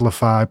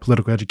amplify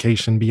political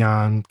education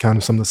beyond kind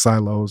of some of the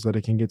silos that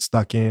it can get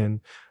stuck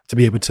in, to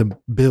be able to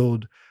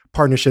build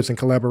partnerships and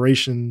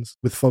collaborations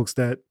with folks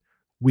that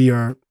we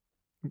are,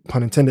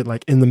 pun intended,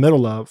 like in the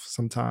middle of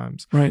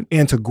sometimes. Right.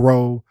 And to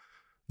grow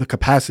the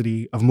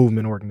capacity of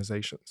movement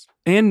organizations.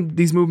 And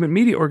these movement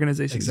media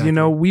organizations.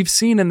 Exactly. We've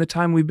seen in the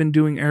time we've been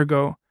doing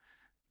Ergo,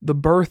 the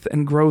birth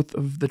and growth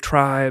of the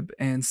Tribe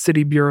and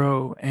City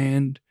Bureau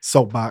and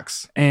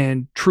Soapbox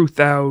and Truth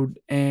Out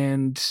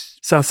and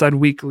Southside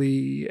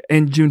Weekly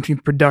and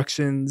Juneteenth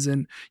Productions.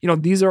 And,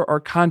 these are our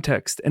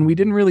context. And we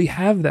didn't really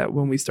have that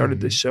when we started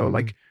this show.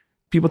 Like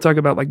people talk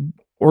about like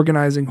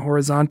organizing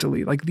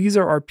horizontally. Like these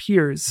are our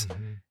peers.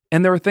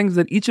 And there are things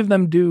that each of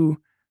them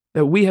do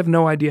that we have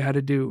no idea how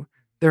to do.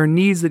 There are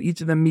needs that each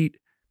of them meet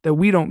that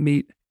we don't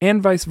meet,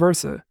 and vice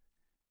versa.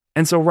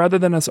 And so rather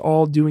than us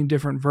all doing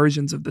different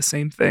versions of the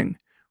same thing,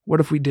 what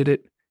if we did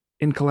it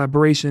in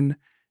collaboration,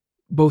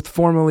 both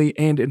formally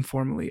and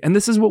informally? And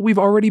this is what we've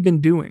already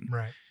been doing.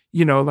 Right.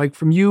 Like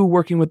from you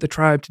working with the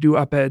Tribe to do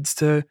op-eds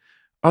to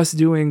us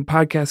doing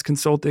podcast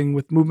consulting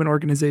with movement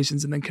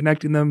organizations and then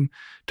connecting them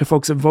to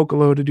folks at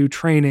Vocalo to do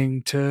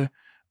training, to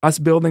us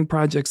building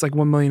projects like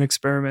 1 Million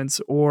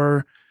Experiments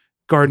or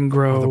Garden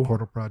Grow. Or the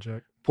Portal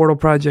Project. Portal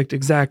Project,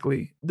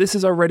 exactly. This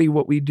is already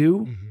what we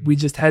do. We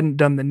just hadn't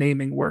done the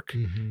naming work.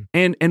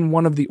 And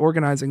one of the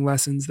organizing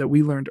lessons that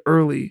we learned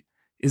early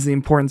is the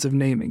importance of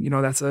naming.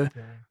 That's a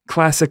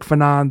classic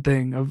Fanon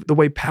thing of the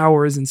way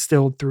power is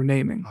instilled through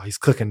naming. Oh, he's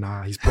cooking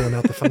now. He's pulling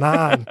out the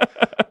Fanon.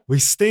 We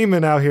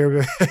steaming out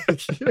here.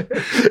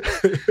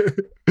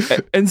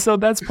 And so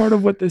that's part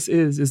of what this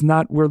is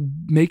not we're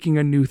making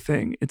a new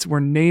thing. It's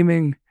we're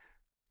naming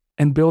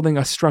and building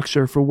a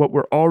structure for what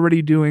we're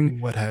already doing.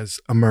 What has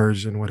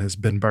emerged and what has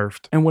been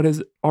birthed. And what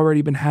has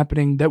already been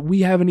happening that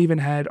we haven't even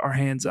had our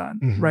hands on,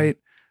 right?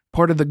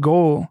 Part of the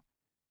goal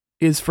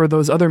is for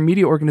those other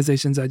media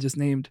organizations I just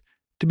named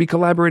to be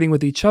collaborating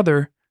with each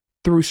other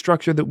through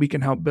structure that we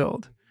can help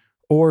build.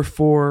 Or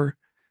for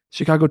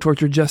Chicago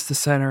Torture Justice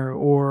Center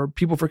or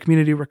People for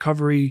Community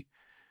Recovery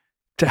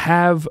to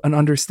have an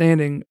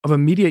understanding of a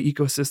media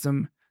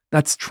ecosystem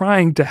that's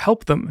trying to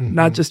help them,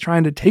 not just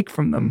trying to take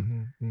from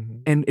them.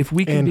 And if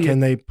we can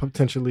they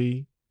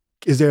potentially,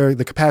 is there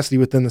the capacity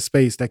within the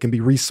space that can be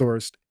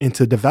resourced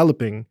into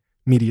developing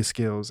media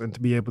skills and to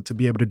be able to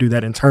do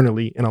that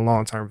internally in a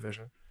long-term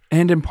vision?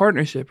 And in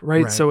partnership,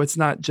 right? So it's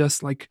not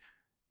just like,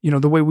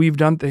 the way we've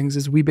done things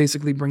is we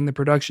basically bring the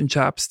production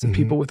chops to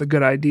people with a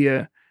good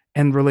idea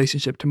and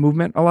relationship to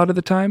movement a lot of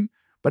the time.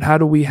 But how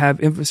do we have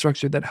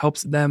infrastructure that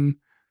helps them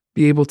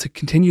be able to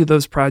continue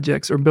those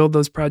projects or build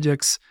those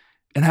projects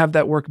and have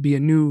that work be a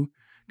new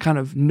kind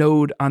of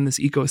node on this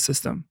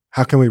ecosystem?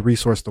 How can we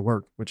resource the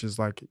work, which is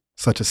like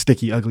such a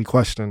sticky, ugly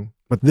question.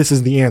 But this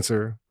is the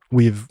answer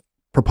we've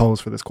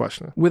proposed for this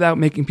question. Without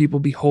making people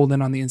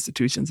beholden on the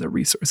institutions that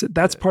resource it.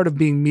 That's part of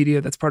being media.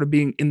 That's part of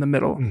being in the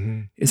middle,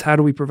 is how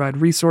do we provide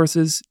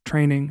resources,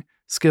 training,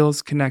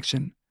 skills,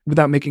 connection,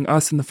 without making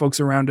us and the folks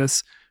around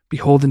us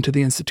beholden to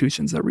the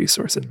institutions that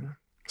resource it.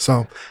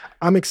 So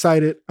I'm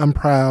excited. I'm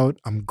proud.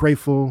 I'm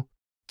grateful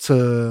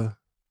to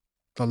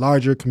the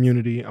larger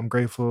community. I'm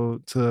grateful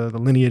to the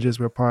lineages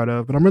we're part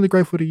of, but I'm really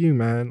grateful to you,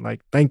 man.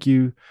 Like, thank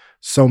you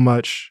so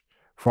much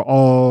for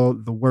all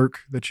the work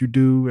that you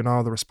do and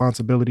all the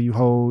responsibility you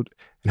hold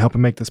in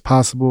helping make this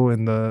possible,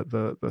 and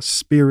the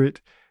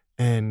spirit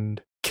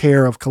and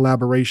care of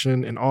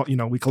collaboration. And all,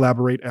 we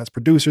collaborate as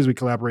producers, we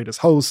collaborate as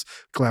hosts,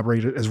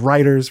 collaborate as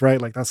writers, right?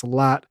 Like, that's a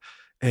lot.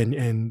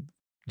 And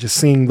just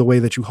seeing the way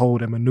that you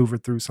hold and maneuver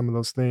through some of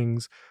those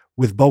things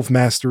with both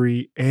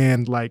mastery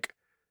and like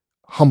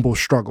humble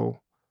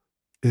struggle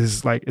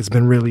is like, it's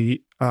been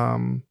really,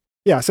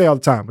 I say all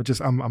the time, but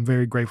just I'm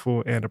very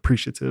grateful and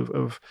appreciative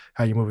of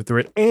how you're moving through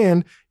it.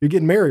 And you're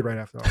getting married right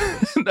after all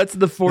this. That's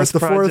the fourth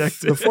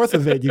project. The fourth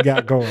event you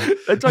got going.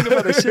 I talk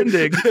about a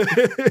shindig.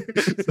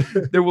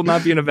 There will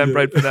not be an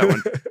Eventbrite for that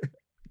one.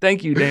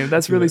 Thank you, Dave.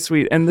 That's really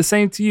sweet. And the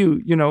same to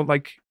you.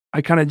 Like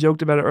I kind of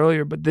joked about it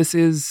earlier, but this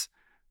is,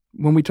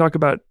 when we talk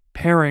about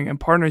pairing and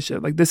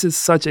partnership, like this is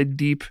such a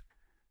deep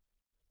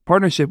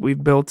partnership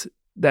we've built,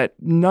 that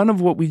none of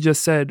what we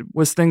just said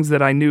was things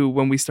that I knew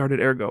when we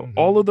started Ergo. Mm-hmm.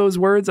 All of those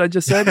words I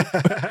just said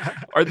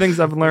are things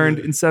I've learned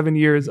in 7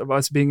 years of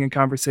us being in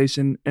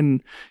conversation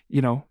and,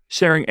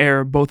 sharing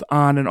air both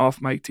on and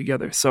off mic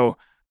together. So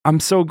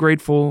I'm so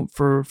grateful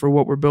for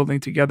what we're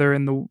building together,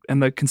 and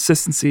the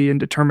consistency and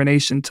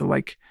determination to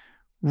like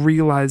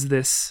realize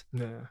this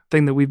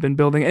thing that we've been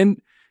building.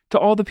 And to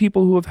all the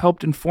people who have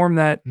helped inform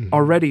that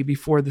already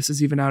before this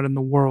is even out in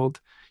the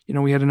world.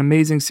 We had an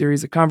amazing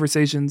series of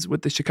conversations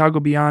with the Chicago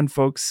Beyond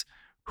folks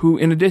who,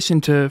 in addition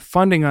to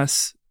funding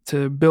us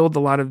to build a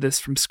lot of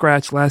this from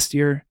scratch last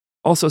year,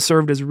 also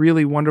served as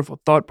really wonderful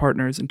thought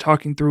partners in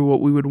talking through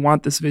what we would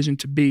want this vision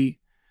to be.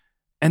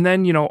 And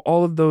then,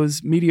 all of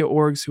those media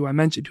orgs who I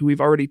mentioned, who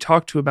we've already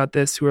talked to about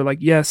this, who are like,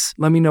 yes,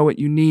 let me know what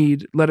you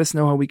need. Let us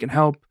know how we can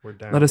help.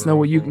 Let us know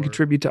what you can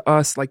contribute to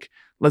us. Like,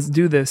 let's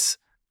do this.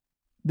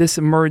 This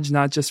emerged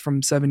not just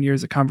from 7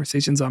 years of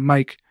conversations on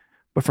mic,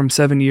 but from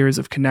 7 years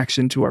of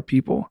connection to our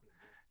people.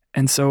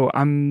 And so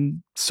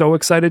I'm so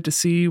excited to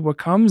see what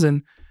comes,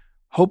 and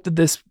hope that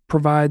this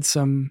provides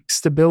some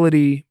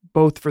stability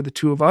both for the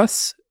two of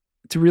us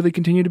to really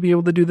continue to be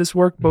able to do this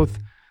work, both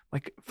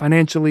like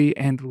financially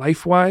and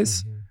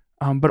life-wise,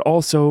 but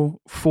also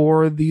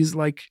for these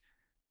like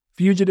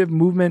fugitive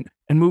movement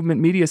and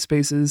movement media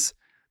spaces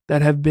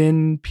that have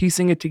been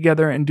piecing it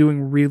together and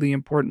doing really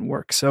important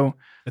work. So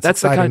it's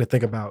exciting to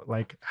think about,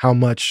 like how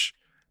much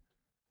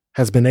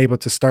has been able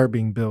to start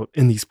being built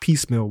in these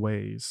piecemeal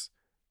ways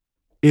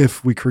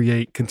if we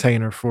create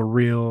container for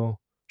real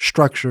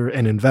structure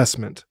and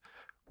investment.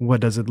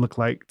 What does it look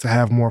like to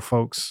have more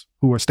folks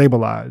who are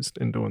stabilized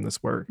in doing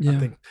this work? I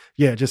think,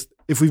 just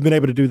if we've been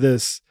able to do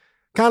this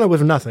kind of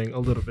with nothing a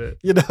little bit,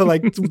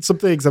 like some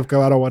things have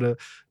come. I don't want to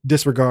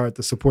disregard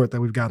the support that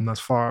we've gotten thus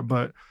far,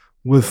 but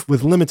with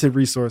limited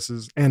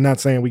resources, and not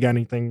saying we got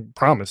anything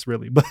promised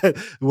really, but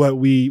what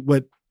we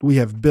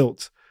have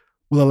built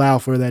will allow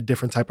for that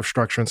different type of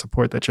structure and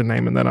support that you're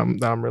naming that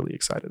I'm really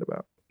excited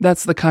about.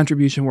 That's the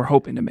contribution we're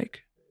hoping to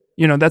make.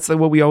 That's like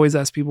what we always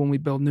ask people when we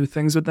build new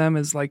things with them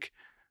is like,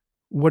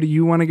 what do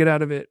you want to get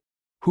out of it?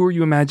 Who are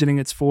you imagining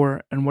it's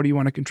for? And what do you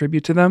want to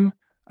contribute to them?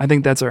 I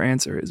think that's our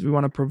answer, is we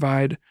want to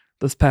provide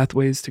those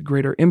pathways to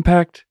greater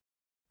impact,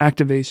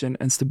 activation,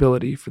 and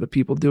stability for the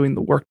people doing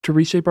the work to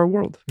reshape our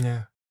world.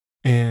 Yeah.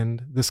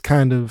 And this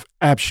kind of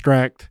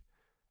abstract,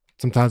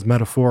 sometimes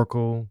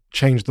metaphorical,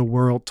 change the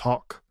world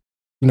talk.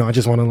 I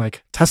just want to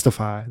like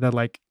testify that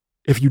like,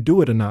 if you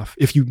do it enough,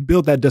 if you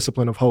build that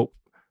discipline of hope,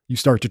 you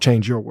start to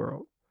change your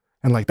world.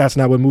 And like, that's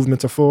not what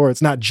movements are for.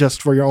 It's not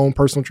just for your own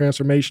personal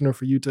transformation or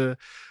for you to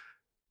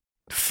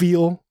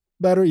feel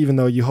better, even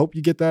though you hope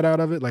you get that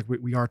out of it. Like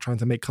we are trying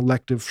to make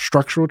collective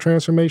structural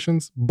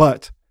transformations,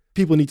 but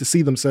people need to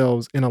see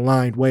themselves in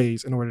aligned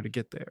ways in order to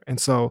get there. And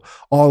so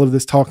all of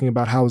this talking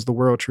about how is the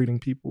world treating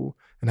people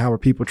and how are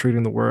people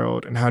treating the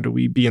world and how do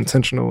we be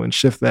intentional and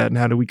shift that and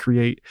how do we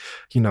create,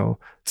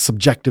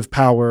 subjective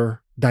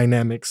power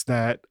dynamics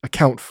that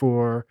account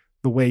for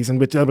the ways in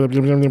which blah, blah,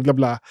 blah, blah,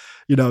 blah,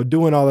 blah.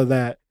 Doing all of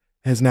that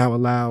has now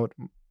allowed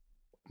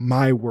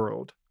my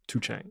world to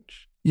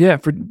change. Yeah,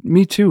 for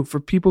me too. For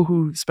people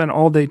who spend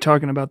all day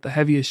talking about the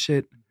heaviest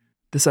shit,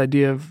 this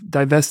idea of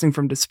divesting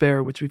from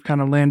despair, which we've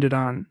kind of landed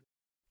on,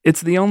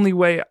 it's the only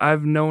way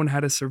I've known how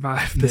to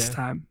survive this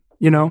time,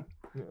 Yeah.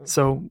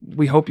 So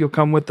we hope you'll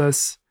come with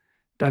us,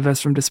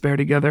 divest from despair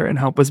together, and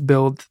help us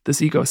build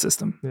this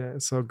ecosystem. Yeah,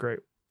 it's so great.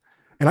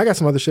 And I got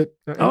some other shit.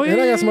 I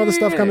got some other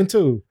stuff coming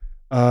too.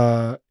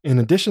 In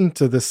addition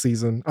to this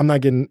season, I'm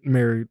not getting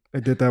married.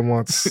 I did that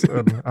once.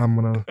 I'm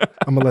gonna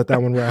let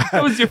that one ride.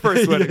 That was your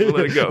first wedding. We'll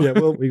let it go. Yeah,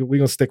 we're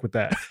gonna stick with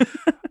that.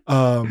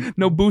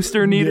 No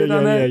booster needed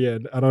on that? Yeah.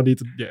 I don't need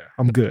to. Yeah,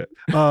 I'm good.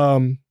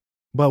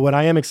 But what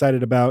I am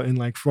excited about, and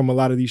like from a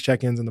lot of these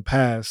check-ins in the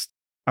past,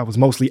 I was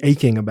mostly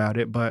aching about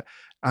it, but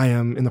I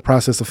am in the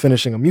process of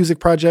finishing a music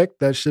project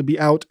that should be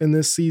out in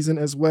this season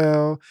as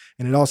well.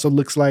 And it also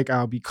looks like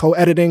I'll be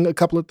co-editing a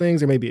couple of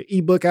things. There may be an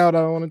ebook out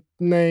I don't want to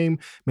name,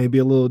 maybe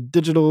a little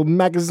digital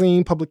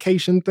magazine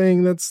publication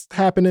thing that's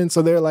happening.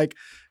 So they're like,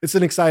 it's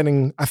an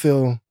exciting, I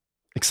feel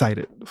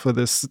excited for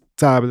this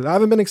time. I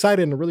haven't been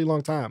excited in a really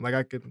long time. Like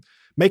I could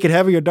make it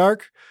heavy or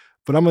dark,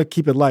 but I'm going to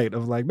keep it light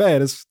of like,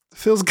 man, it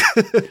feels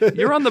good.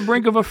 You're on the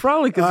brink of a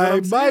frolic.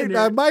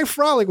 I might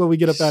frolic when we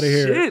get up out of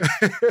here.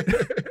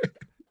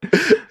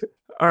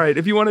 All right.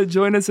 If you want to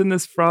join us in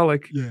this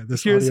frolic,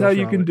 here's how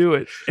you can do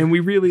it. And we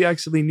really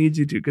actually need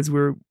you to, because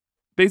we're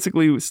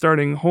basically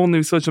starting whole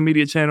new social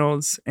media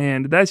channels,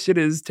 and that shit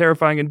is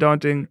terrifying and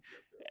daunting.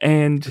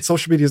 And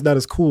social media is not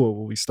as cool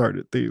when we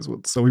started these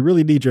ones. So we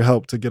really need your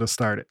help to get us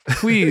started.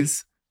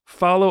 Please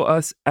follow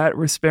us at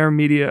Respair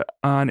Media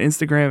on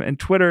Instagram and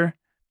Twitter.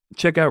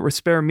 Check out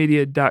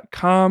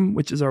respairmedia.com,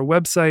 which is our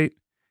website,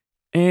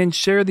 and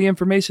share the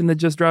information that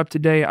just dropped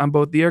today on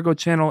both the Ergo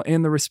channel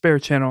and the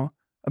Respair channel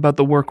about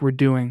the work we're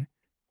doing.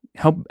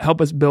 Help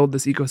us build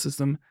this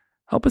ecosystem.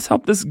 Help us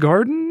help this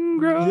garden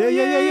grow.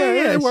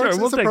 Yeah. It works.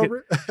 Sure, we'll take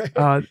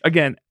it.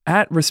 Again,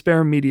 at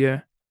Respair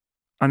Media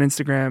on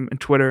Instagram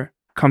and Twitter.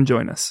 Come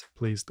join us.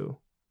 Please do.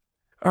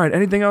 All right.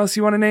 Anything else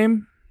you want to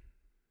name?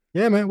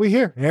 Yeah, man. We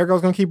here.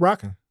 Ergo's going to keep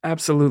rocking.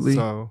 Absolutely.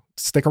 So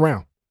stick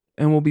around.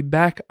 And we'll be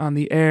back on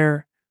the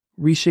air,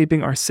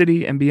 reshaping our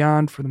city and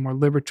beyond for the more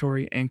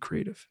liberatory and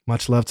creative.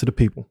 Much love to the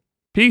people.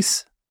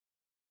 Peace.